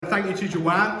thank you to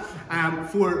Joanne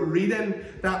for reading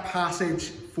that passage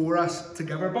for us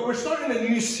together. But we're starting a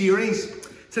new series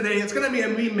today. It's going to be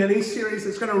a wee mini-series.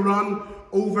 It's going to run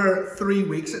over 3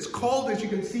 weeks. It's called, as you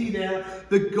can see there,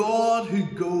 The God Who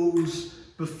Goes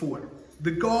Before.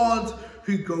 The God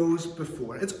Who Goes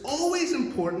Before. It's always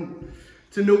important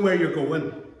to know where you're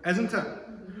going, isn't it?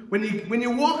 When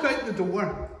you walk out the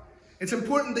door, it's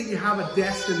important that you have a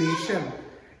destination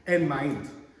in mind.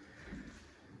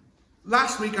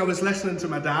 Last week I was listening to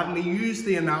my dad and he used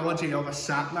the analogy of a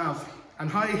sat-nav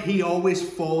and how he always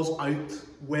falls out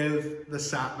with the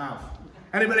sat-nav.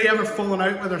 Anybody ever fallen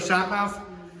out with their sat-nav?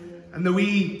 And the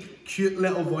wee cute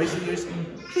little voice he used,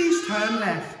 please turn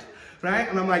left, right?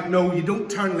 And I'm like, no, you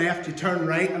don't turn left, you turn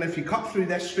right. And if you cut through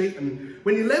this street, and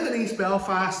when you live in East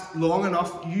Belfast long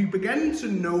enough, you begin to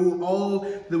know all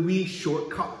the wee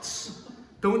shortcuts,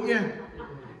 don't you?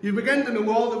 You begin to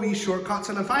know all the wee shortcuts,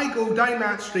 and if I go down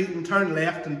that street and turn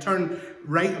left and turn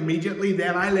right immediately,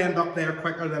 then I'll end up there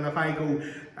quicker than if I go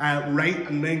right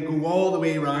and then go all the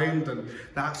way around and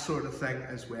that sort of thing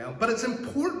as well. But it's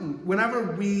important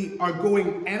whenever we are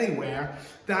going anywhere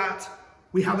that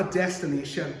we have a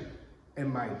destination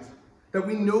in mind, that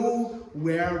we know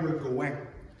where we're going.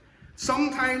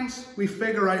 Sometimes we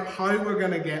figure out how we're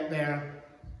going to get there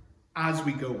as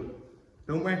we go,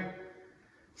 don't we?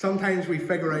 Sometimes we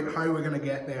figure out how we're going to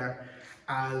get there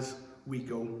as we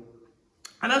go.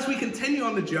 And as we continue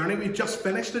on the journey, we've just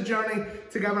finished the journey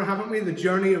together, haven't we? The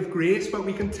journey of grace, but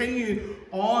we continue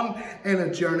on in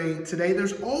a journey today.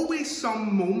 There's always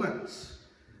some moments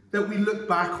that we look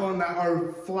back on that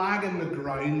are flag in the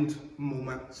ground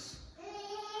moments.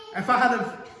 If I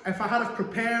had have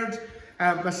prepared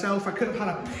myself, I could have had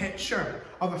a picture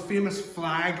of a famous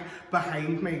flag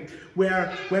behind me,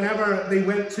 where whenever they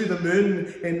went to the moon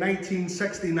in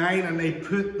 1969 and they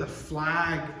put the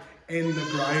flag in the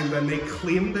ground and they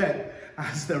claimed it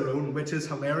as their own, which is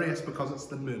hilarious because it's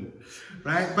the moon,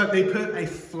 right? But they put a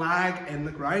flag in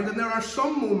the ground, and there are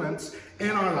some moments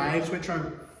in our lives which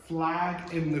are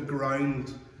flag in the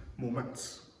ground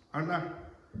moments, aren't there?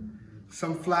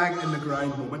 Some flag in the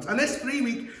ground moments. And this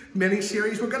 3-week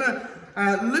mini-series, we're going to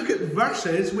look at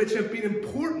verses which have been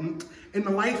important in the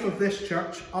life of this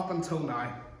church up until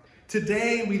now.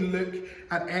 Today we look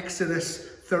at Exodus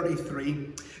 33.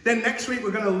 Then next week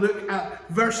we're going to look at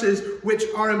verses which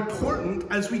are important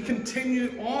as we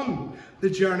continue on the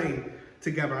journey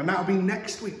together. And that'll be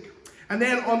next week. And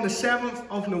then on the 7th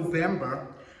of November,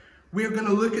 we're going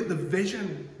to look at the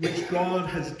vision which God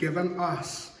has given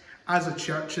us as a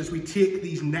church as we take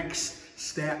these next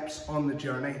steps on the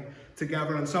journey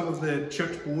together. And some of the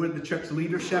church board, the church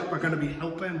leadership are going to be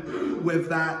helping with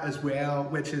that as well,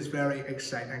 which is very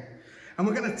exciting. And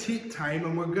we're going to take time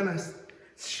and we're going to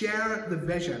share the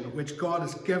vision which God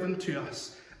has given to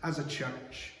us as a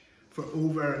church for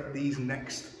over these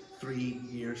next 3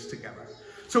 years together.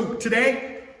 So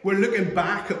today we're looking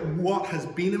back at what has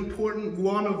been important,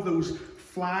 one of those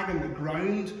flag in the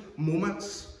ground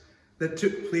moments that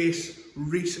took place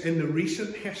in the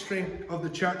recent history of the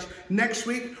church. Next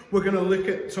week, we're going to look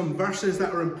at some verses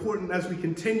that are important as we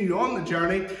continue on the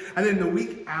journey. And then the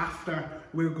week after,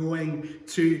 we're going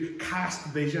to cast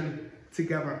vision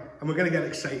together. And we're going to get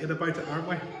excited about it, aren't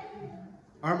we?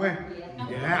 Aren't we?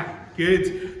 Yeah,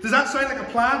 good. Does that sound like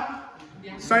a plan?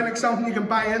 Yeah. Sound like something you can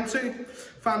buy into?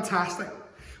 Fantastic.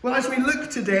 Well, as we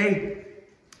look today,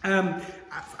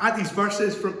 at these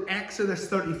verses from Exodus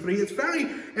 33, it's very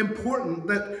important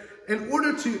that in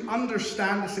order to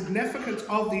understand the significance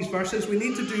of these verses, we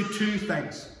need to do two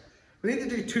things. We need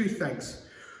to do two things.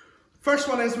 First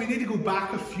one is we need to go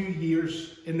back a few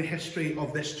years in the history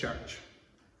of this church.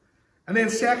 And then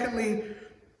secondly,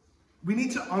 we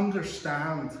need to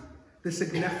understand the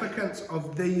significance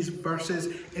of these verses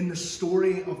in the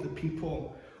story of the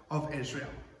people of Israel.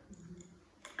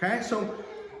 Okay, so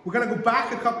we're going to go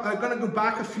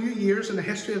back a few years in the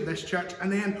history of this church,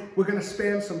 and then we're going to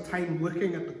spend some time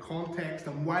looking at the context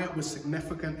and why it was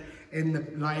significant in the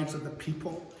lives of the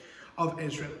people of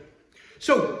Israel.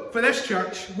 So, for this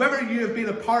church, whether you have been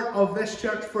a part of this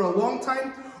church for a long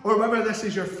time, or whether this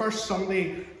is your first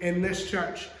Sunday in this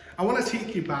church, I want to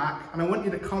take you back, and I want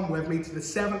you to come with me to the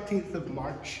 17th of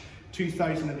March,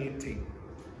 2018.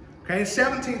 Okay,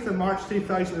 17th of March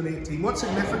 2018. What's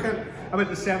significant about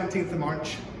the 17th of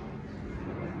March?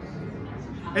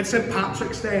 It's St.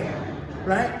 Patrick's Day,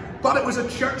 right? But it was a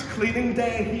church cleaning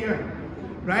day here,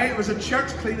 right? It was a church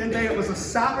cleaning day. It was a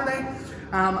Saturday,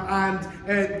 and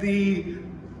the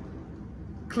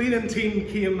cleaning team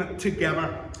came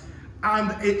together.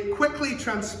 And it quickly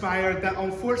transpired that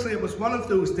unfortunately it was one of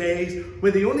those days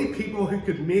where the only people who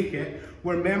could make it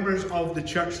were members of the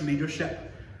church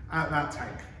leadership. at that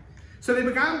time. So they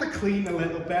began to clean a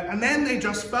little bit, and then they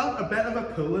just felt a bit of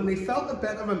a pull, and they felt a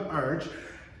bit of an urge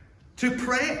to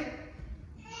pray.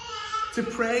 To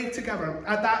pray together.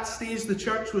 At that stage, the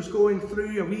church was going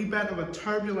through a wee bit of a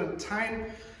turbulent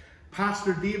time.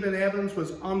 Pastor David Evans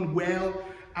was unwell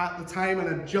at the time and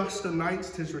had just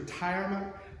announced his retirement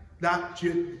that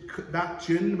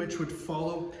June, which would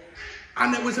follow.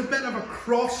 And it was a bit of a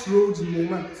crossroads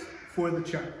moment for the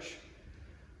church.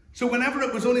 So whenever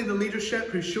it was only the leadership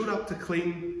who showed up to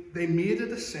clean, they made a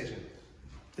decision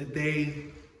that they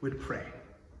would pray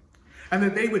and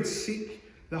that they would seek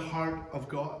the heart of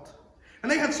God.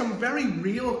 And they had some very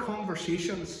real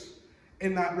conversations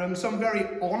in that room, some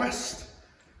very honest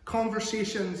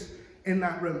conversations in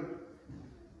that room.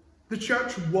 The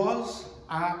church was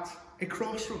at a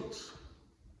crossroads.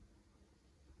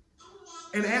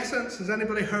 In essence, has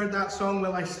anybody heard that song,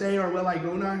 Will I Stay or Will I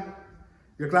Go Now?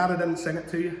 You're glad I didn't sing it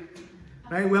to you.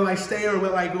 Right? Will I stay or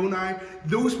will I go now?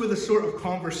 Those were the sort of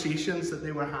conversations that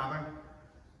they were having.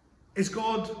 Is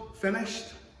God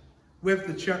finished with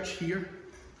the church here?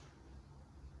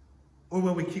 Or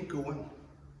will we keep going?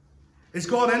 Is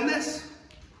God in this?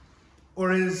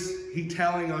 Or is he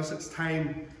telling us it's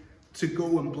time to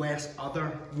go and bless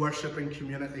other worshipping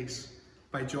communities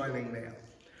by joining them?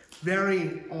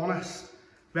 Very honest,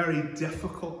 very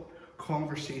difficult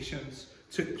conversations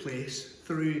took place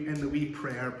through in the wee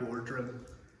prayer boardroom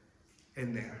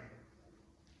in there.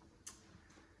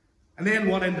 And then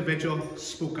one individual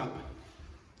spoke up.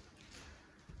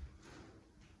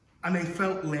 And they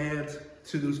felt led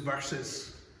to those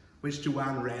verses which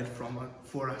Joanne read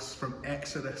for us from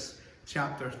Exodus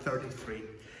chapter 33.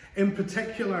 In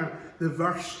particular, the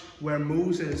verse where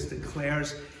Moses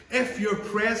declares, "If your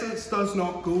presence does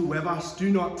not go with us,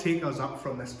 do not take us up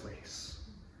from this place."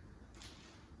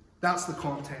 That's the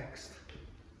context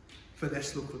for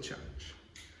this local church.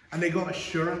 And they got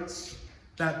assurance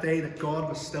that day that God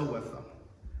was still with them.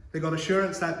 They got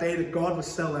assurance that day that God was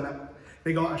still in it.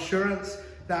 They got assurance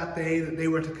that day that they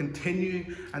were to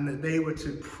continue and that they were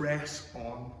to press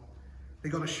on. They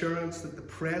got assurance that the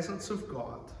presence of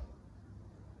God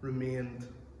remained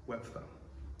with them.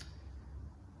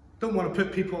 Don't want to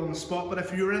put people on the spot, but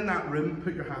if you're in that room,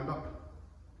 put your hand up.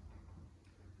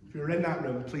 If you're in that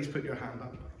room, please put your hand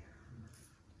up.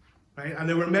 Right? And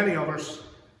there were many others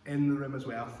in the room as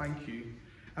well. Thank you.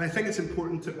 And I think it's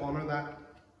important to honour that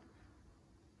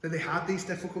they had these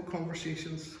difficult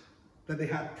conversations, that they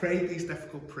had prayed these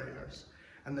difficult prayers,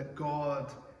 and that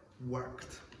God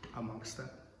worked amongst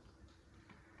it.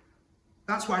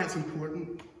 That's why it's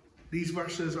important. These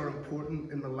verses are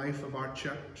important in the life of our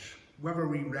church, whether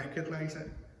we recognise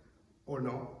it or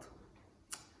not.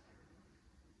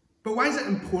 But why is it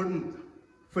important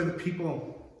for the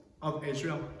people of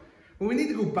Israel? Well, we need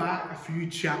to go back a few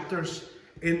chapters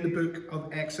in the book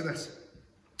of Exodus.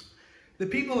 The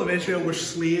people of Israel were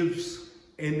slaves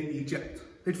in Egypt.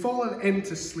 They'd fallen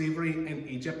into slavery in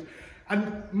Egypt.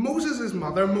 And Moses'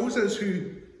 mother, Moses,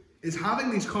 who is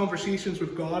having these conversations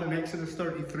with God in Exodus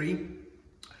 33,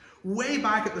 way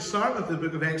back at the start of the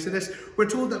book of Exodus, we're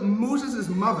told that Moses'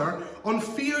 mother, on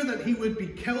fear that he would be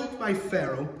killed by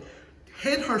Pharaoh,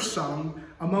 hid her son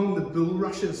among the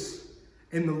bulrushes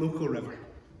in the local river.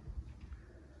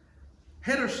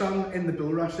 Hid her son in the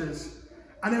bulrushes,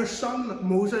 and her son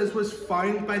Moses was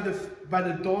found by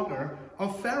the daughter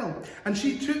of Pharaoh, and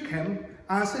she took him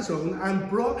as his own and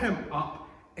brought him up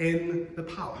in the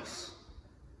palace.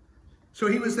 So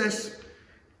he was this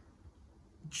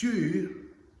Jew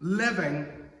living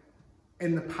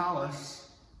in the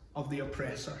palace of the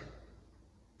oppressor.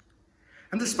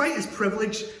 And despite his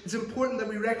privilege, it's important that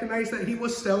we recognize that he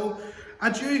was still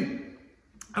a Jew.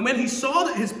 And when he saw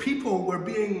that his people were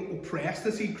being oppressed,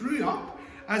 as he grew up,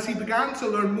 as he began to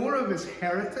learn more of his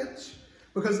heritage,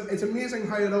 because it's amazing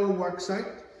how it all works out,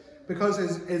 because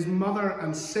his mother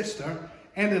and sister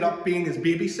ended up being his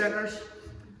babysitters.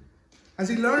 As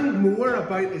he learned more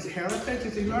about his heritage,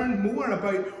 as he learned more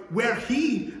about where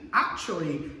he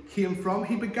actually came from,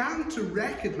 he began to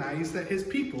recognize that his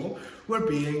people were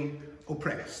being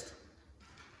oppressed.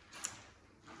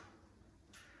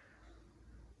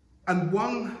 And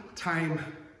one time,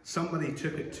 somebody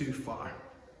took it too far.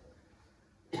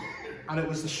 And it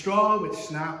was the straw which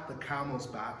snapped the camel's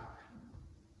back,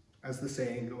 as the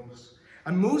saying goes.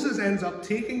 And Moses ends up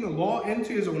taking the law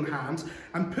into his own hands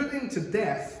and putting to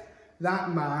death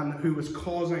that man who was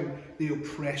causing the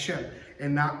oppression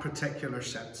in that particular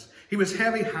sense. He was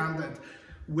heavy-handed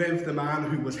with the man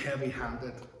who was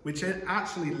heavy-handed, which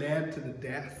actually led to the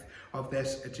death of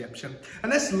this Egyptian.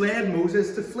 And this led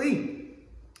Moses to flee.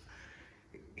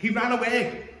 He ran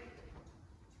away.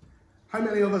 How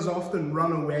many of us often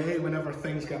run away whenever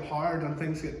things get hard and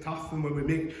things get tough and when we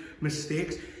make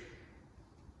mistakes?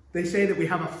 They say that we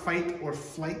have a fight or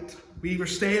flight. We either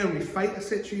stay and we fight a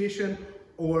situation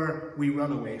or we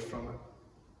run away from it.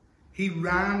 He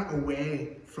ran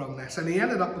away from this and he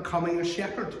ended up becoming a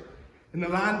shepherd in the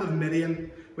land of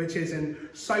Midian, which is in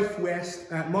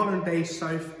modern day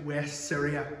southwest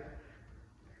Syria.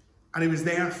 And he was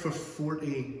there for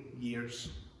 40 years.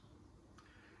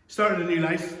 Started a new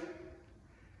life.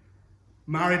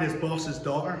 Married his boss's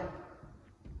daughter.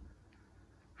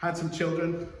 Had some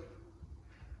children.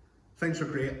 Things were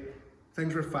great.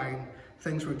 Things were fine.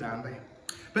 Things were dandy.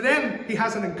 But then he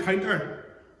has an encounter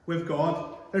with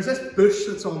God. There's this bush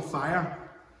that's on fire,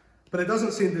 but it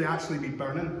doesn't seem to actually be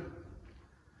burning.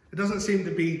 It doesn't seem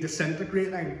to be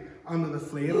disintegrating under the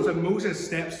flames. And Moses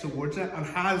steps towards it and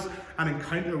has an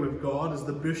encounter with God as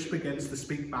the bush begins to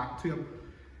speak back to him.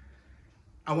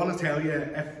 I want to tell you,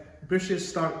 if bushes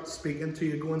start speaking to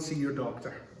you, go and see your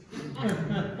doctor.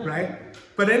 Right?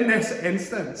 But in this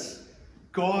instance,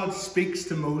 God speaks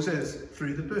to Moses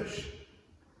through the bush.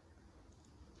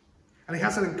 And he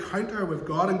has an encounter with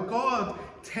God, and God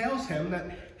tells him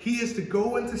that he is to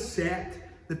go and to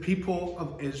set the people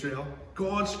of Israel,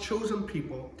 God's chosen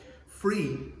people,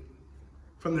 free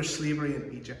from their slavery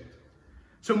in Egypt.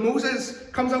 So Moses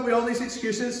comes up with all these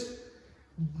excuses,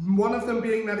 one of them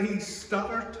being that he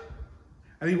stuttered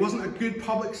and he wasn't a good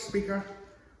public speaker,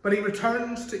 but he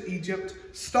returns to Egypt,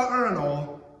 stutter and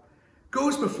all,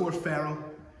 goes before Pharaoh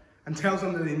and tells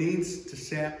him that he needs to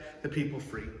set the people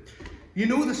free. You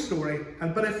know the story,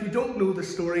 but if you don't know the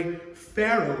story,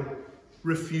 Pharaoh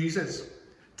refuses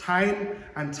time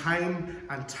and time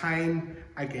and time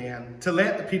again to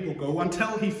let the people go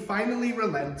until he finally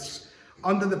relents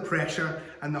under the pressure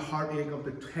and the heartache of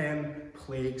the 10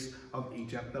 plagues of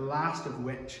Egypt, the last of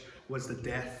which was the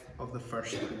death of the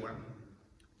firstborn.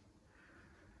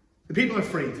 The people are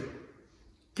freed.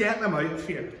 Get them out of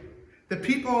here. The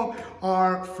people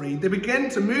are freed. They begin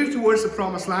to move towards the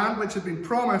promised land, which had been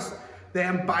promised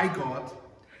them by God.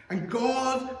 And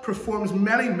God performs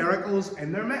many miracles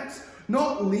in their midst,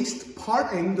 not least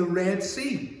parting the Red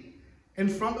Sea in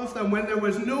front of them when there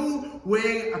was no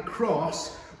way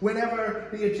across. Whenever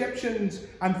the Egyptians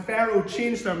and Pharaoh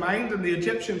changed their mind and the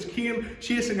Egyptians came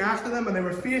chasing after them and they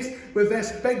were faced with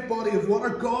this big body of water,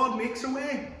 God makes a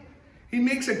way. He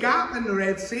makes a gap in the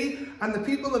Red Sea, and the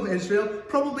people of Israel,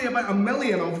 probably about 1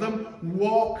 million of them,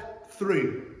 walk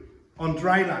through on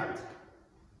dry land,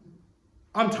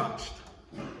 untouched.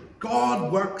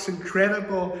 God works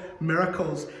incredible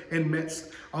miracles in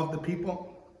midst of the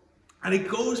people. And he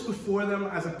goes before them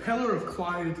as a pillar of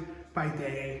cloud by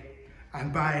day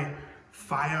and by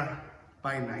fire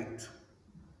by night.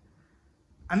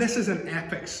 And this is an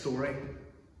epic story.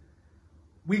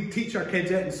 We teach our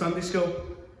kids it in Sunday school.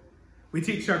 We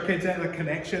teach our kids it at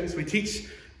Connections. We teach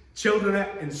children it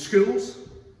in schools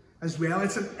as well.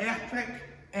 It's an epic,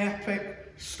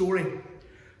 epic story.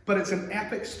 But it's an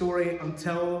epic story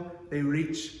until they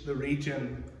reach the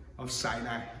region of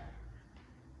Sinai.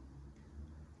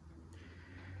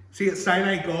 See, at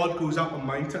Sinai, God goes up a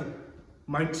mountain,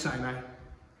 Mount Sinai,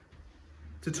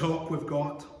 to talk with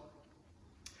God.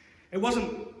 It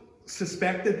wasn't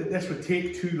suspected that this would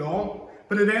take too long,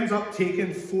 but it ends up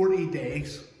taking 40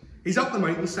 days. He's up the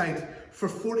mountainside for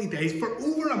 40 days, for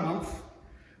over a month.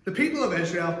 The people of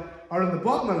Israel are in the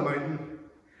bottom of the mountain,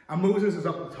 and Moses is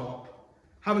up the top,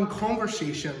 having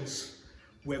conversations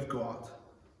with God.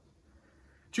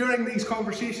 During these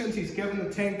conversations, he's given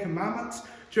the 10 Commandments.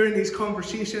 During these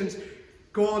conversations,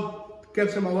 God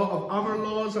gives him a lot of other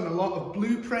laws and a lot of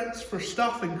blueprints for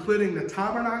stuff, including the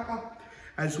tabernacle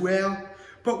as well.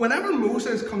 But whenever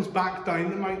Moses comes back down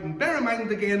the mountain, bear in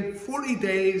mind again, 40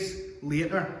 days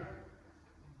later,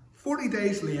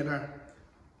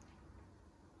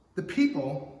 the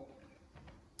people,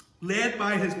 led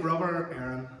by his brother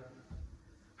Aaron,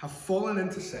 have fallen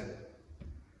into sin.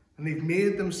 And they've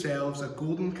made themselves a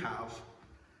golden calf,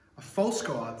 a false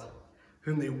god,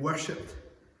 whom they worshipped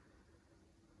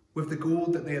with the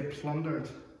gold that they had plundered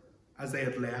as they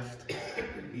had left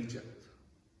Egypt.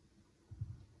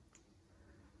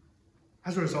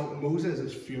 As a result, Moses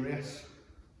is furious.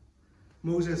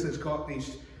 Moses has got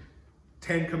these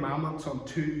 10 Commandments on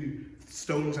 2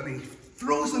 stones and he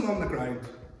throws them on the ground.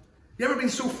 You ever been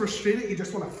so frustrated you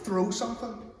just want to throw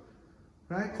something?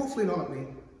 Right? Hopefully not at me.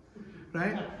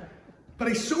 Right? But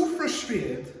he's so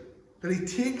frustrated that he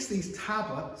takes these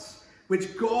tablets,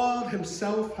 which God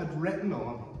himself had written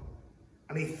on,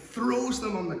 and he throws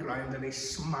them on the ground and he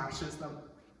smashes them.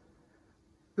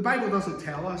 The Bible doesn't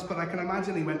tell us, but I can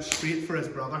imagine he went straight for his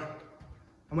brother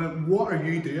and went, "What are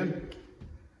you doing?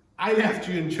 I left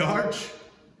you in charge.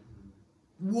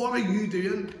 What are you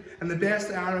doing? And the best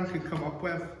Aaron can come up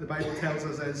with, the Bible tells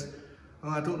us, is, oh,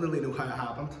 I don't really know how it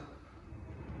happened.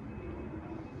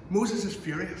 Moses is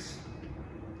furious.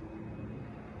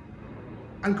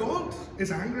 And God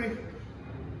is angry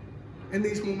in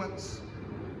these moments.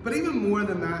 But even more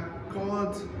than that,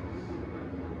 God's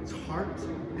heart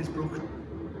is broken.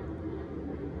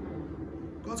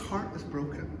 God's heart is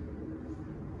broken.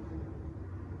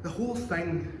 The whole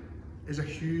thing is a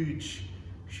huge,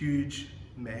 huge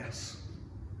mess.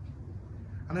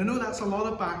 And I know that's a lot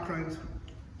of background,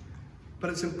 but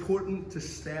it's important to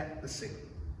set the scene,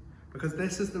 because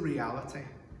this is the reality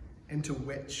into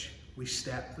which we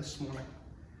step this morning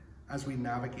as we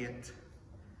navigate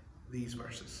these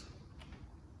verses.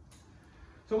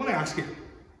 So I want to ask you,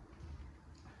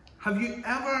 have you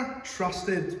ever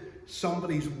trusted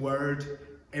somebody's word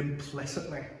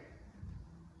implicitly?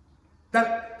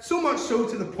 That so much so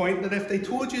to the point that if they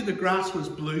told you the grass was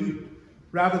blue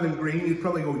rather than green, you'd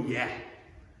probably go, yeah,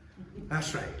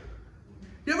 that's right.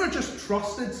 You ever just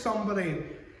trusted somebody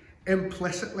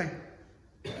implicitly?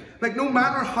 Like, no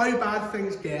matter how bad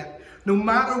things get, no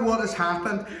matter what has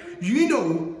happened, you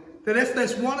know that if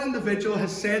this one individual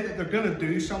has said that they're going to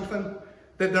do something,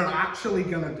 that they're actually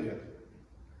going to do it.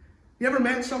 You ever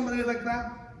met somebody like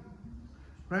that?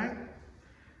 Right?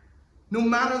 No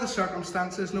matter the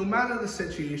circumstances, no matter the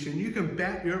situation, you can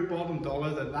bet your bottom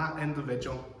dollar that that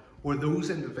individual or those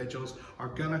individuals are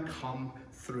going to come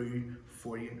through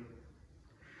for you.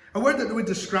 A word that would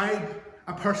describe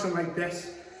a person like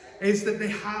this is that they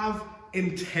have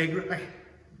integrity.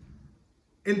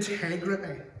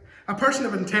 Integrity. A person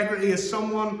of integrity is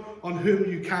someone on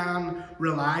whom you can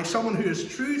rely, someone who is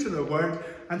true to their word,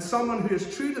 and someone who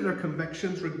is true to their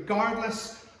convictions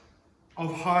regardless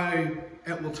of how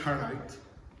it will turn out.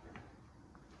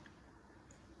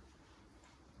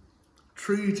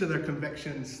 True to their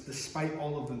convictions despite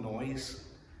all of the noise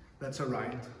that's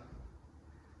around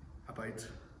about.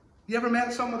 You ever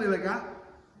met somebody like that?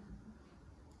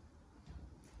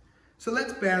 So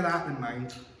let's bear that in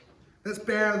mind. Let's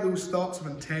bear those thoughts of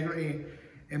integrity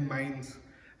in mind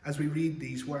as we read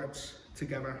these words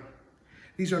together.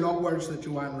 These are not words that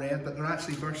Joanne read, but they're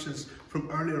actually verses from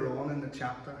earlier on in the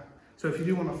chapter. So if you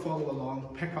do want to follow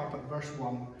along, pick up at verse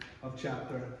 1 of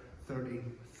chapter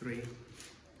 33.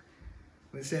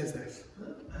 And it says this: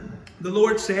 The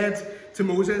Lord said to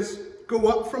Moses, "Go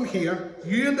up from here,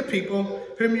 you and the people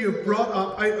whom you have brought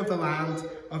up out of the land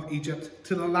of Egypt,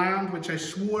 to the land which I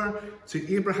swore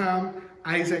to Abraham,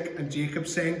 Isaac, and Jacob,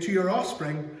 saying, to your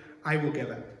offspring I will give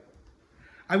it.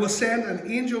 I will send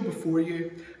an angel before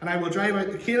you, and I will drive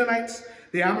out the Canaanites,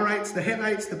 the Amorites, the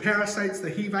Hittites, the Perizzites,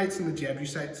 the Hivites, and the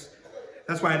Jebusites."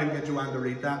 That's why I didn't get Joanne to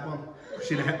read that one.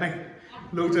 She'd have hit me.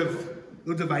 Loads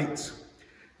of ites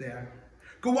there.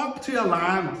 Go up to a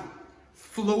land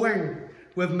flowing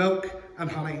with milk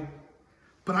and honey,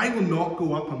 but I will not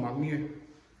go up among you,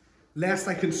 lest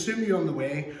I consume you on the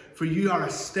way, for you are a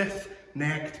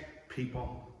stiff-necked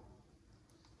people.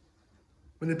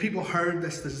 When the people heard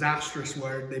this disastrous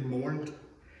word, they mourned,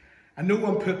 and no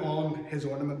one put on his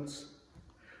ornaments.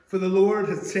 For the Lord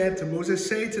had said to Moses,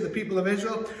 "Say to the people of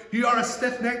Israel, you are a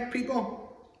stiff-necked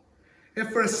people. If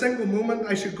for a single moment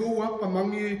I should go up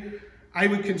among you, I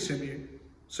would consume you.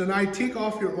 So now take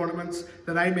off your ornaments,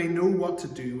 that I may know what to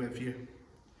do with you."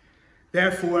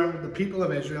 Therefore the people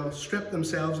of Israel stripped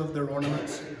themselves of their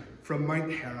ornaments from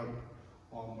Mount Horeb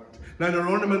onward. Now their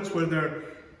ornaments were their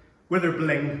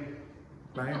bling,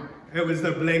 right? It was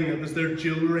their bling, it was their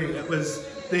jewellery, it was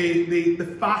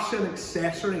the fashion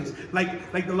accessories,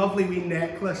 like the lovely wee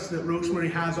necklace that Rosemary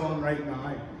has on right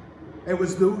now. It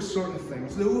was those sort of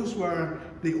things. Those were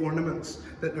the ornaments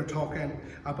that they're talking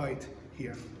about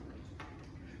here.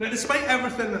 Now, despite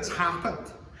everything that's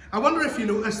happened, I wonder if you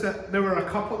noticed that there were a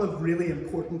couple of really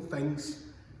important things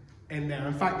in there.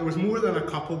 In fact, there was more than a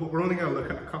couple, but we're only going to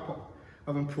look at a couple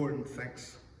of important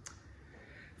things.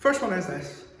 First one is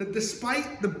this: that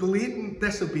despite the blatant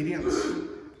disobedience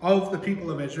of the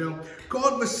people of Israel,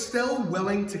 God was still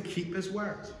willing to keep his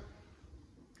word.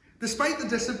 Despite the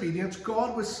disobedience,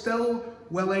 God was still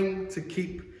willing to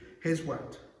keep his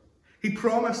word. He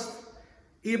promised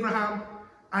Abraham,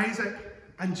 Isaac,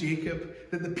 and Jacob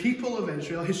that the people of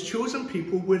Israel, his chosen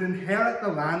people, would inherit the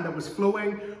land that was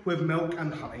flowing with milk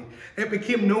and honey. It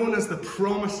became known as the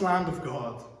promised land of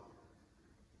God.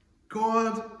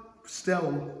 God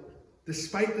still,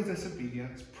 despite the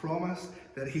disobedience, promised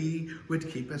that he would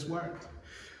keep his word.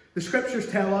 The scriptures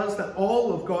tell us that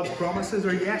all of God's promises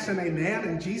are yes and amen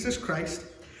in Jesus Christ.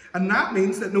 And that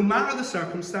means that no matter the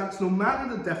circumstance, no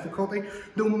matter the difficulty,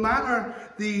 no matter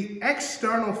the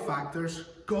external factors,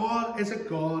 God is a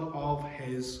God of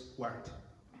his word.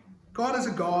 God is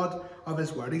a God of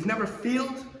his word. He's never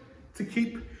failed to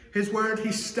keep his word.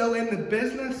 He's still in the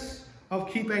business of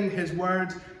keeping his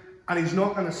word, and he's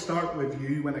not going to start with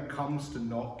you when it comes to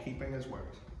not keeping his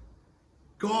word.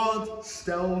 God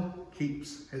still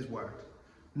keeps his word,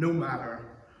 no matter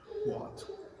what.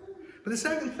 But the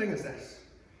second thing is this,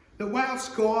 that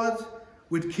whilst God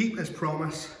would keep his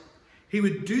promise, he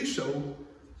would do so,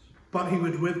 but he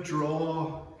would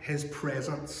withdraw his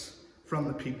presence from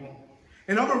the people.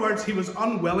 In other words, he was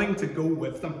unwilling to go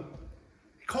with them.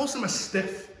 He calls them a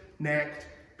stiff-necked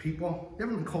people. You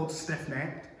ever been called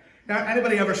stiff-necked? Now,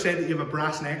 anybody ever said that you have a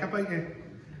brass neck about you?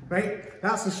 Right?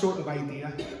 That's the sort of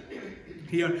idea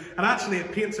here. And actually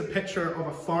it paints a picture of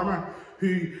a farmer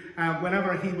who,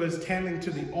 whenever he was tending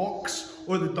to the ox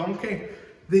or the donkey,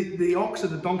 the ox or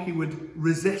the donkey would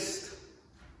resist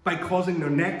by causing their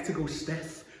neck to go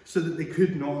stiff so that they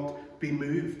could not be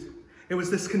moved. It was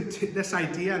this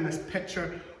idea and this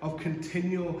picture of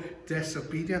continual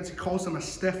disobedience. He calls them a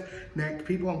stiff-necked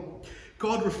people.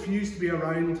 God refused to be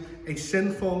around a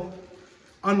sinful,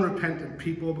 unrepentant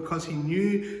people because he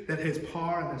knew that his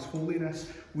power and his holiness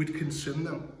would consume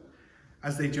them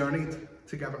as they journeyed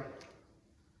together.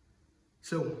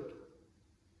 So,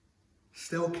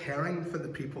 still caring for the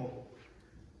people,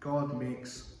 God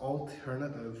makes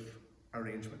alternative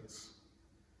arrangements.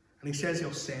 And he says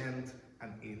he'll send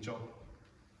an angel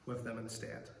with them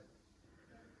instead.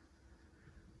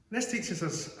 This teaches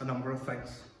us a number of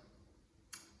things.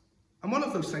 And one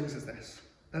of those things is this,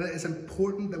 that it is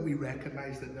important that we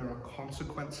recognize that there are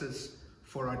consequences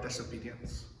for our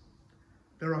disobedience.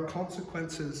 There are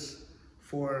consequences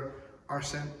for our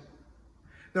sin.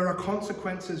 There are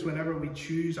consequences whenever we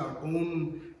choose our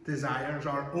own desires,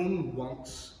 our own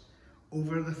wants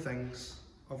over the things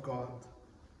of God.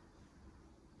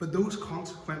 But those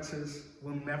consequences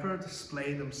will never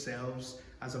display themselves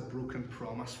as a broken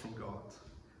promise from God.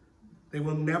 They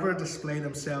will never display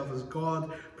themselves as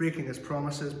God breaking his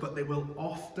promises, but they will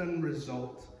often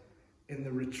result in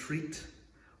the retreat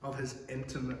of his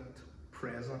intimate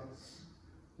presence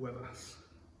with us.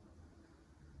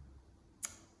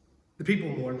 The people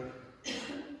mourn.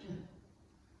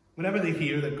 Whenever they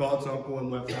hear that God's not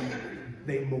going with them,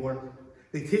 they mourn.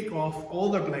 They take off all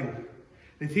their bling.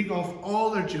 They take off all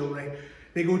their jewelry.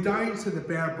 They go down to the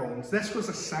bare bones. This was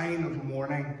a sign of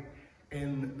mourning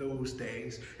in those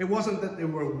days. It wasn't that they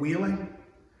were wailing.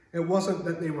 It wasn't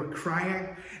that they were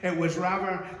crying. It was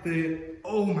rather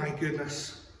oh my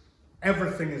goodness,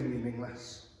 everything is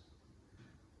meaningless.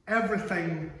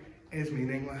 Everything is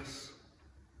meaningless.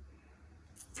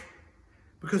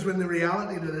 Because when the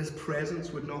reality that his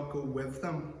presence would not go with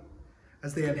them,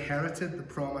 as they inherited the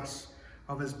promise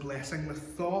of his blessing, the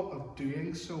thought of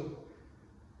doing so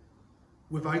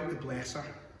without the blesser,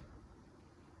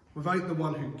 without the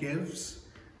one who gives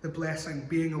the blessing,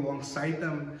 being alongside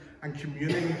them and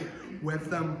communing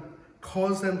with them,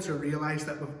 caused them to realize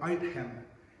that without him,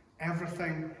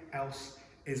 everything else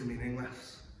is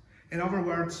meaningless. In other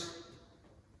words,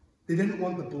 they didn't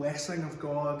want the blessing of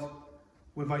God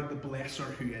without the blesser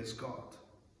who is God.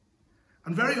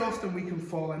 And very often we can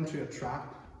fall into a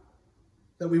trap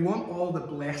that we want all the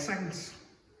blessings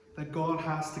that God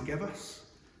has to give us.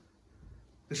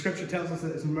 The scripture tells us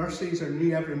that his mercies are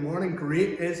new every morning.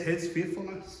 Great is his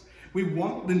faithfulness. We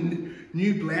want the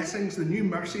new blessings, the new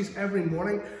mercies every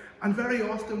morning. And very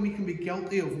often we can be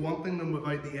guilty of wanting them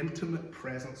without the intimate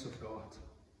presence of God.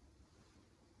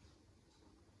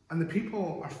 And the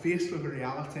people are faced with a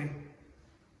reality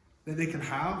that they can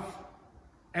have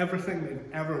everything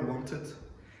they've ever wanted,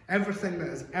 everything that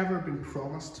has ever been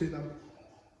promised to them,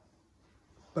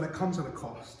 but it comes at a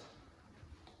cost.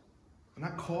 And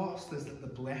that cost is that the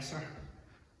blesser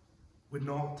would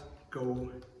not go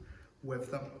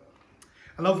with them.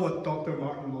 I love what Dr.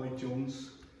 Martin Lloyd-Jones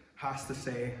has to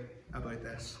say about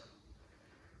this.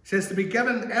 He says, to be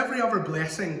given every other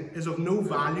blessing is of no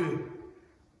value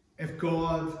if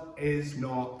God is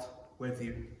not with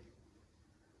you.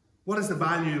 What is the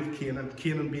value of Canaan?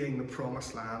 Canaan being the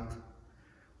promised land.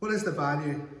 What is the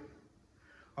value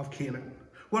of Canaan?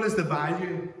 What is the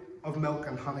value of milk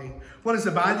and honey? What is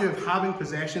the value of having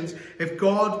possessions if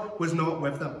God was not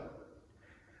with them?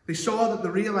 They saw that the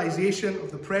realization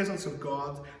of the presence of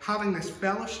God, having this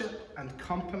fellowship and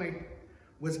company,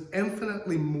 was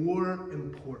infinitely more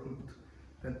important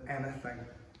than anything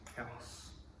else.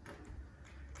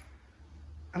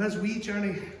 And as we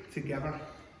journey together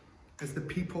as the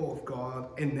people of God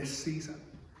in this season,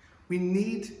 we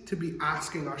need to be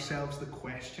asking ourselves the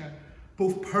question,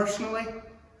 both personally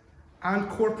and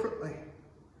corporately,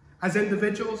 as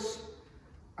individuals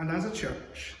and as a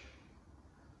church,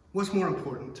 What's more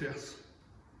important to us?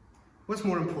 What's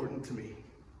more important to me?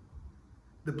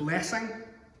 The blessing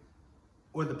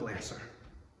or the blesser?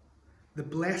 The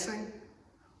blessing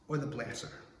or the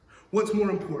blesser? What's more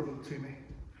important to me?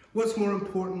 What's more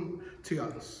important to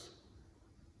us?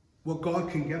 What God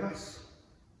can give us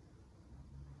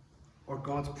or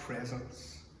God's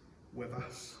presence with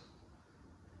us?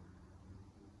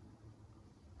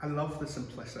 I love the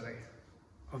simplicity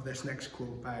of this next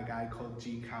quote by a guy called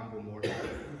G. Campbell Morgan.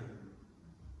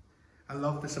 I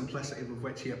love the simplicity with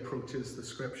which he approaches the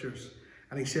scriptures,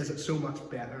 and he says it so much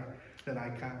better than I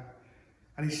can.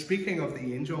 And he's speaking of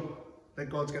the angel that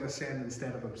God's going to send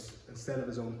instead of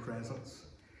his own presence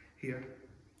here.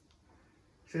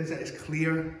 He says that it's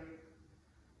clear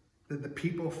that the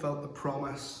people felt the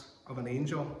promise of an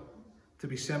angel to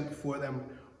be sent before them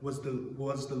was the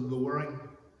lowering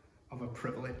of a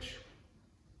privilege.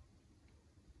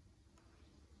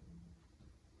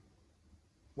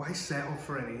 Why settle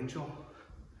for an angel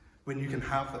when you can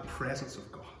have the presence of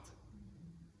God?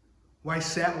 Why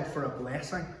settle for a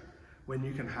blessing when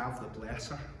you can have the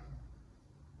blesser?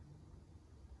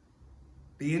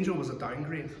 The angel was a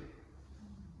downgrade.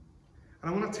 And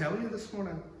I want to tell you this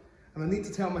morning, and I need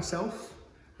to tell myself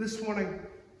this morning,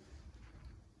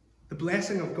 the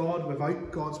blessing of God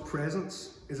without God's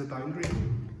presence is a downgrade.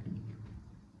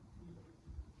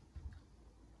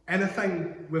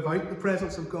 Anything without the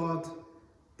presence of God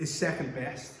is second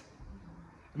best.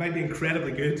 It might be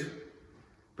incredibly good,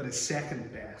 but it's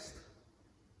second best.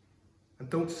 And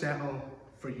don't settle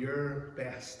for your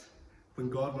best when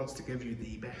God wants to give you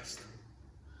the best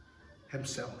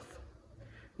himself.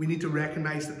 We need to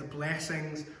recognize that the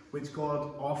blessings which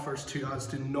God offers to us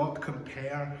do not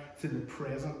compare to the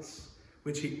presence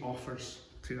which he offers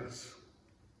to us.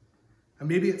 And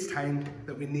maybe it's time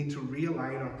that we need to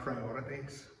realign our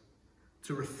priorities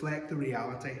to reflect the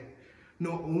reality,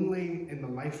 not only in the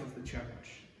life of the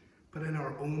church, but in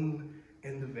our own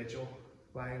individual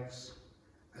lives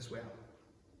as well.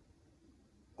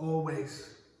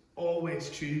 Always, always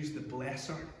choose the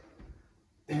blesser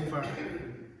over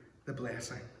the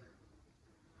blessing.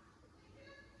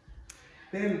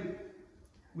 Then,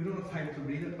 we don't have time to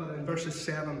read it, but in verses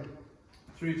 7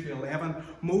 through to 11,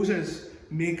 Moses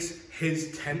makes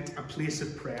his tent a place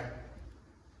of prayer.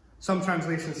 Some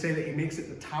translations say that he makes it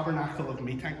the tabernacle of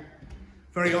meeting.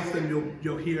 Very often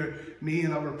you'll hear me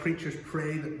and other preachers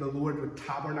pray that the Lord would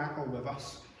tabernacle with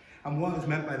us. And what is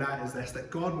meant by that is this,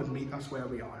 that God would meet us where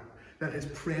we are, that his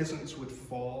presence would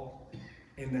fall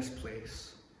in this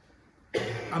place.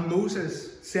 And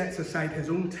Moses sets aside his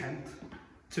own tent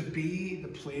to be the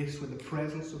place where the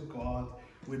presence of God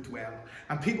would dwell.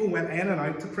 And people went in and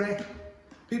out to pray.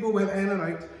 People went in and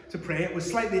out to pray. It was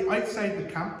slightly outside the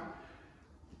camp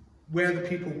where the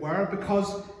people were,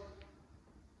 because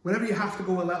whenever you have to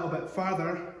go a little bit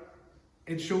further,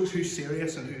 it shows who's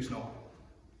serious and who's not.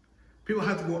 People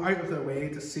had to go out of their way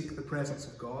to seek the presence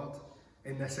of God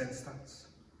in this instance.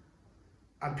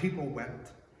 And people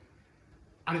went.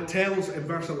 And it tells in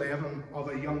verse 11 of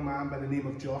a young man by the name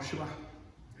of Joshua,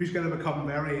 who's going to become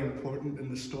very important in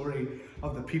the story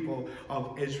of the people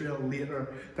of Israel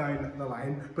later down the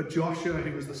line. But Joshua,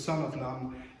 who was the son of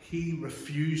Nun, he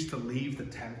refused to leave the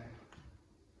tent.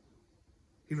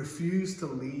 He refused to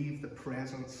leave the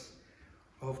presence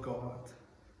of God.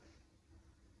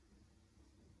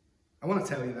 I want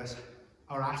to tell you this,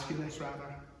 or ask you this rather.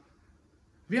 Have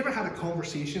you ever had a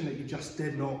conversation that you just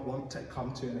did not want to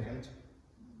come to an end?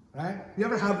 Right? You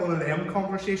ever had one of them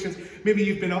conversations? Maybe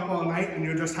you've been up all night and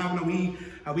you're just having a wee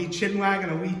chinwag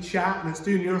and a wee chat, and it's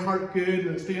doing your heart good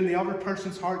and it's doing the other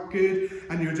person's heart good,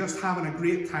 and you're just having a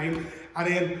great time, and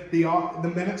then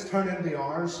the minutes turn into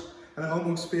hours, and it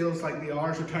almost feels like the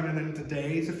hours are turning into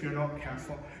days if you're not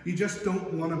careful. You just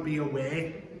don't want to be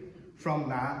away from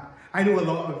that. I know a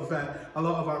lot of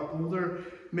our older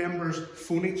members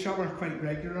phone each other quite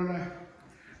regularly,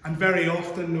 and very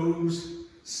often those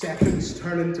seconds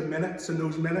turn into minutes, and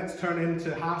those minutes turn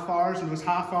into half hours, and those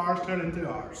half hours turn into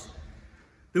hours.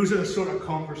 Those are the sort of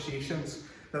conversations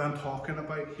that I'm talking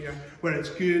about here, where it's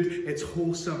good, it's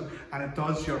wholesome, and it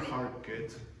does your heart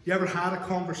good. You ever had a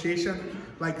conversation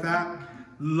like that?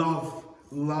 Love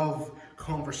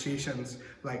conversations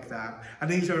like that. And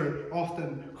these are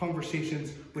often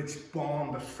conversations which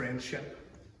bond a friendship.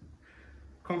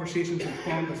 Conversations which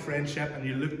bond a friendship, and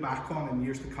you look back on in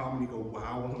years to come and you go,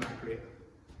 wow, wasn't that great?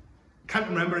 Can't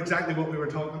remember exactly what we were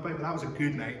talking about, but that was a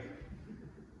good night.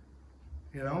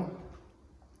 You know?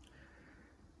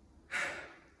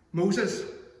 Moses,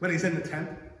 when he's in the tent,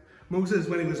 Moses,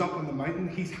 when he was up on the mountain,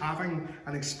 he's having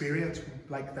an experience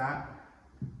like that.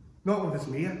 Not with his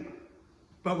mate,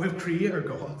 but with Creator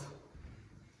God.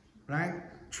 right?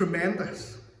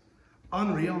 Tremendous.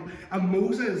 Unreal. And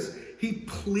Moses, he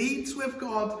pleads with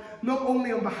God, not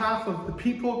only on behalf of the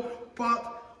people,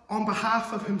 but on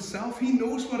behalf of himself. He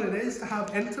knows what it is to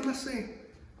have intimacy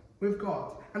with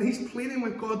God. And he's pleading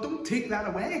with God, don't take that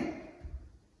away.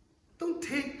 Don't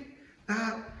take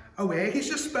that away. He's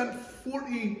just spent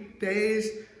 40 days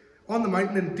on the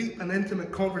mountain in deep and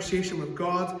intimate conversation with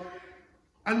God.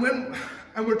 And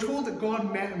we're told that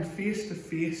God met him face to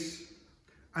face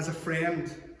as a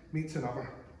friend meets another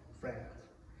friend.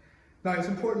 Now it's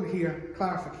important here,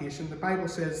 clarification. The Bible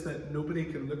says that nobody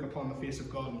can look upon the face of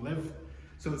God and live.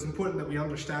 So it's important that we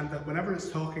understand that whenever it's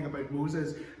talking about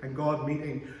Moses and God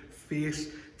meeting face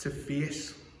to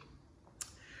face,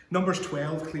 Numbers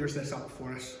 12 clears this up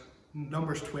for us.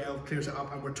 Numbers 12 clears it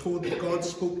up, and we're told that God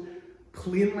spoke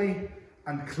plainly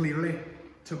and clearly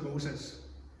to Moses.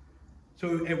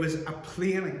 So it was a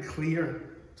plain and clear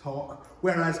talk,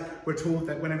 whereas we're told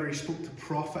that whenever he spoke to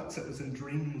prophets, it was in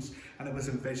dreams and it was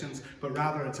in visions, but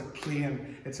rather it's a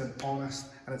plain, it's an honest,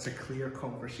 and it's a clear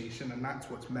conversation, and that's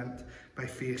what's meant by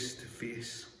face to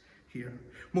face here.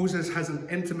 Moses has an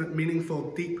intimate,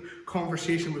 meaningful, deep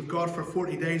conversation with God for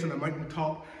 40 days on a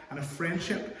mountaintop, and a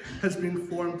friendship has been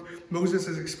formed. Moses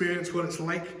has experienced what it's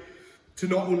like to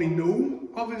not only know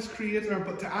of his Creator,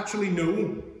 but to actually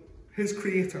know his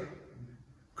Creator.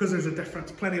 Because there's a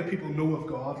difference. Plenty of people know of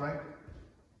God, right?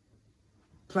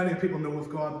 Plenty of people know of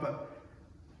God, but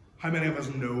how many of us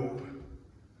know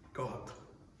God?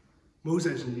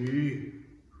 Moses knew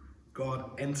God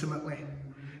intimately,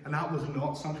 and that was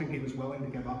not something he was willing to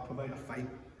give up without a fight.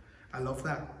 I love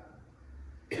that.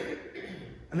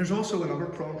 And there's also another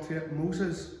prong to it.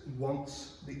 Moses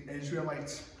wants the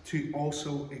Israelites to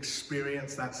also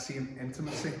experience that same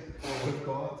intimacy with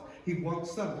God. He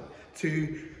wants them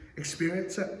to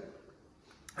experience it.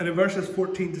 And in verses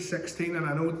 14 to 16, and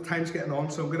I know the time's getting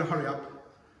on, so I'm going to hurry up,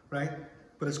 right?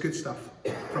 But it's good stuff,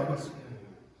 promise,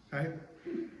 right?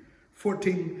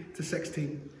 14 to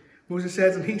 16, Moses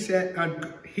says,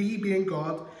 and he being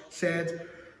God said,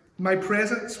 my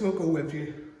presence will go with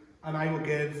you, and I will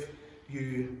give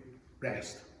you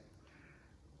rest.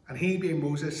 And he being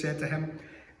Moses said to him,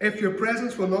 if your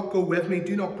presence will not go with me,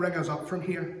 do not bring us up from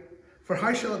here. For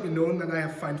how shall it be known that I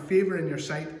have found favour in your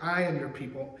sight, I and your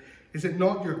people? Is it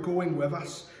not your going with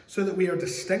us, so that we are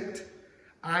distinct,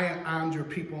 I and your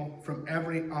people, from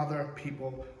every other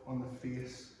people on the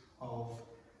face of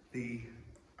the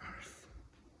earth?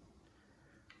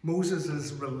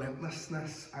 Moses'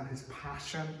 relentlessness and his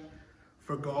passion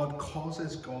for God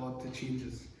causes God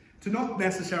to not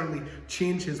necessarily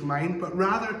change his mind, but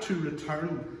rather to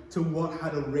return to what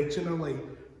had originally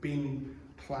been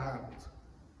planned.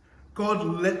 God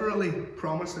literally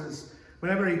promises,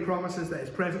 whenever he promises that his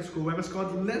presence will go with us,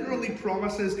 God literally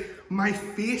promises, my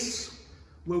face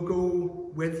will go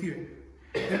with you.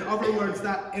 In other words,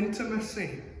 that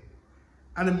intimacy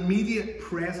and immediate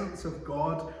presence of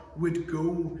God would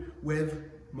go with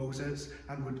Moses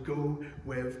and would go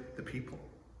with the people.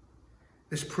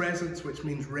 This presence, which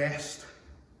means rest,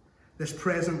 this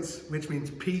presence, which means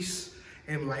peace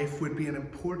in life, would be an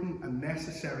important and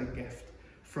necessary gift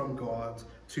from God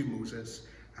to Moses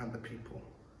and the people.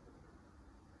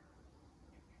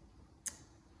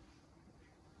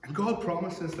 And God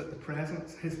promises that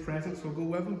his presence will go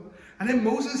with him. And then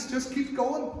Moses just keeps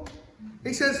going.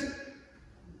 He says,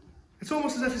 it's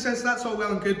almost as if he says, that's all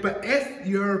well and good, but if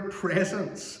your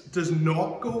presence does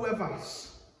not go with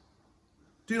us,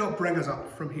 do not bring us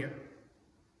up from here.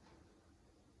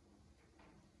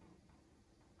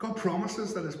 God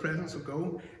promises that his presence will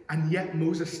go, and yet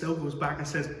Moses still goes back and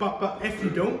says, but if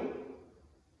you don't,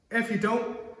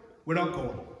 we're not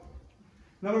going.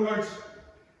 In other words,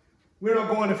 we're not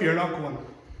going if you're not going.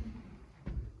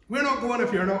 We're not going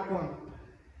if you're not going.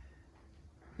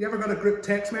 You ever got a group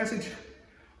text message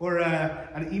or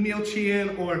an email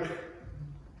chain, or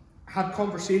had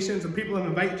conversations and people have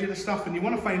invited you to stuff and you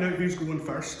want to find out who's going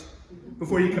first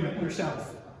before you commit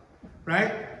yourself,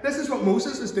 right? This is what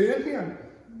Moses is doing here.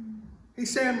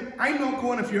 He's saying, I'm not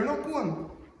going if you're not going.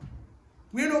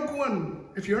 We're not going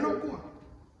if you're not going.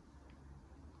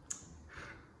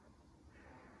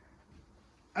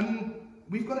 And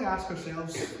we've got to ask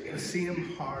ourselves the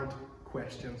same hard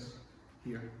questions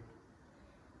here.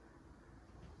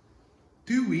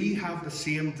 Do we have the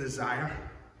same desire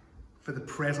for the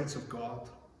presence of God?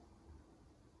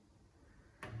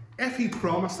 If he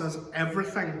promised us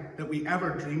everything that we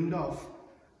ever dreamed of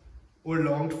or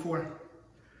longed for,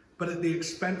 but at the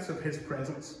expense of his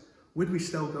presence, would we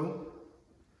still go?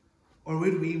 Or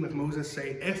would we, with Moses,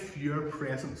 say, if your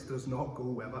presence does not go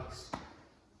with us,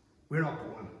 we're not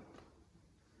going?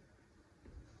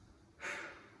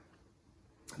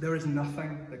 There is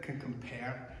nothing that can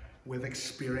compare with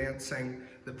experiencing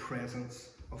the presence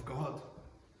of God.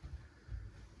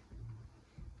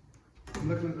 I'm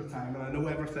looking at the time and I know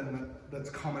everything that's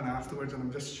coming afterwards, and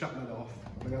I'm just shutting it off.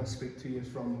 I'm going to speak to you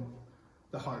from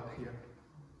the heart here.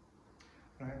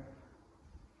 Right?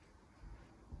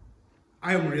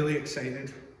 I am really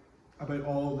excited about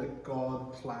all that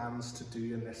God plans to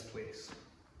do in this place.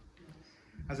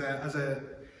 As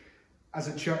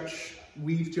a church,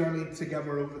 we've journeyed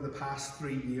together over the past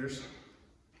 3 years,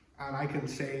 and I can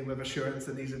say with assurance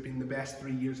that these have been the best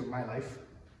 3 years of my life.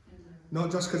 Not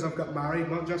just because I've got married,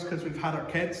 not just because we've had our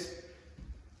kids,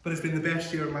 but it's been the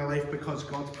best year of my life because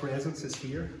God's presence is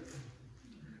here.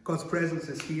 God's presence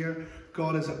is here.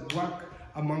 God is at work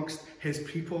amongst his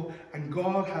people, and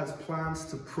God has plans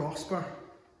to prosper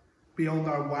beyond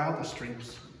our wildest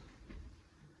dreams.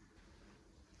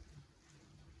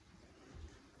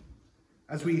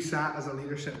 As we sat as a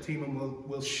leadership team, and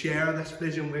we'll share this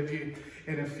vision with you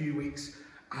in a few weeks,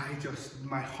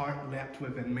 my heart leapt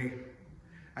within me.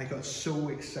 I got so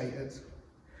excited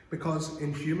because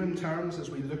in human terms, as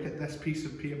we look at this piece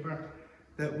of paper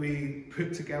that we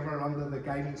put together under the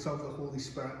guidance of the Holy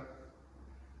Spirit,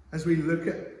 as we look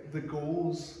at the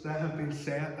goals that have been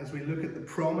set, as we look at the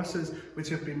promises which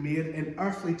have been made, in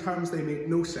earthly terms they make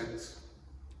no sense.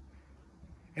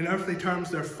 In earthly terms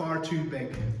they're far too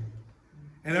big.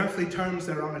 In earthly terms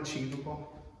they're unachievable.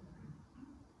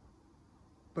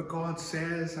 But God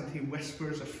says, and he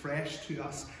whispers afresh to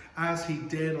us, as he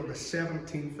did on the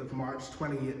 17th of March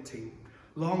 2018,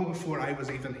 long before I was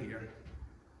even here.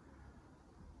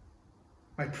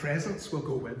 My presence will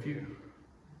go with you.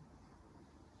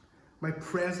 My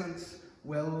presence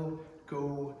will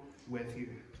go with you.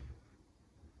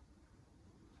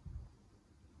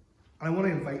 And I want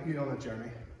to invite you on a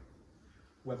journey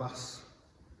with us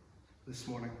this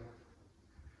morning.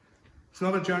 It's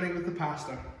not a journey with the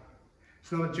pastor.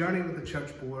 It's not a journey with the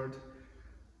church board.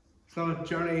 It's not a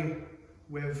journey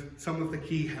with some of the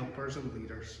key helpers and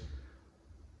leaders.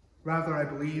 Rather, I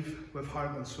believe with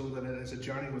heart and soul that it is a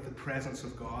journey with the presence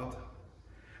of God.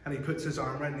 And he puts his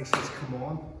arm around and he says, come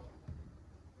on.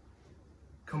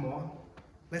 Come on.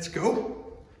 Let's go.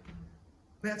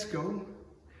 Let's go.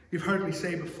 You've heard me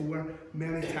say before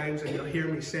many times, and you'll hear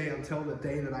me say until the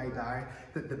day that I die,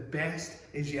 that the best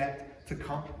is yet to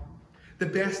come. The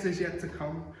best is yet to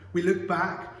come. We look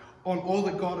back on all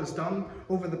that God has done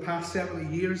over the past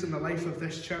 70 years in the life of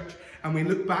this church, and we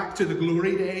look back to the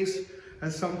glory days,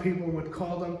 as some people would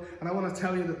call them, and I want to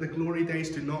tell you that the glory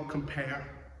days do not compare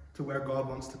to where God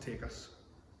wants to take us.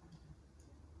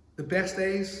 The best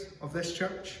days of this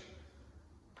church,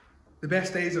 the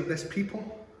best days of this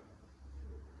people,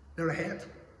 they're ahead,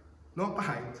 not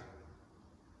behind.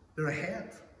 They're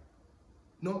ahead,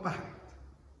 not behind.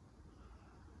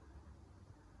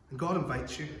 And God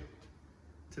invites you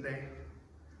today.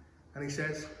 And he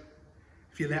says,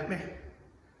 if you let me,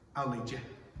 I'll lead you.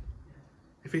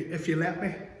 If you let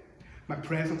me, my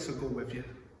presence will go with you.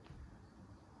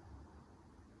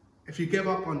 If you give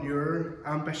up on your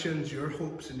ambitions, your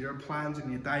hopes and your plans,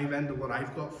 and you dive into what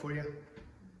I've got for you,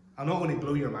 I'll not only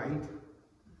blow your mind,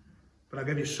 but I'll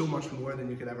give you so much more than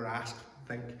you could ever ask,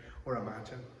 think, or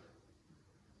imagine.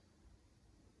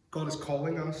 God is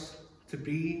calling us to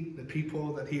be the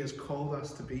people that he has called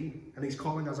us to be, and he's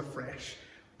calling us afresh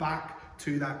back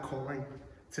to that calling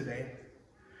today.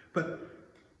 But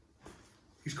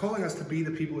he's calling us to be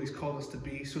the people he's called us to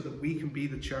be so that we can be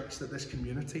the church that this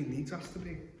community needs us to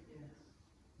be.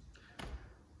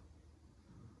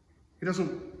 He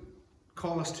doesn't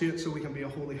call us to it so we can be a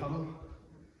holy huddle,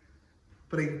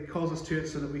 but he calls us to it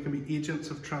so that we can be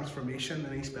agents of transformation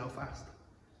in East Belfast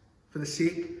for the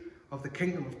sake of the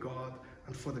kingdom of God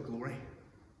and for the glory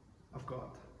of God.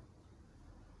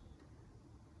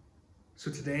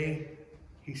 So today,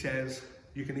 he says,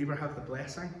 you can either have the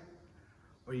blessing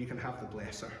or you can have the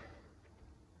blesser.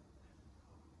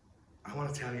 I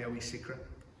want to tell you a wee secret.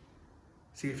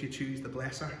 See, if you choose the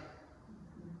blesser,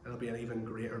 it'll be an even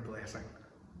greater blessing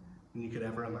than you could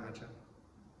ever imagine.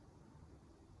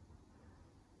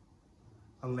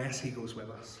 Unless he goes with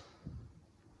us,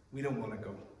 we don't want to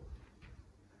go.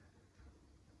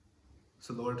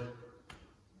 So Lord,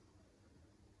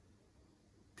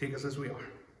 take us as we are.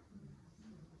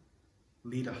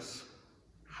 Lead us.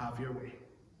 Have your way.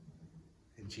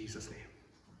 In Jesus'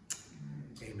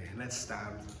 name. Amen. Let's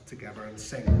stand together and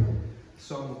sing a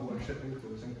song of worship in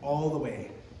closing. All the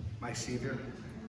way, my Saviour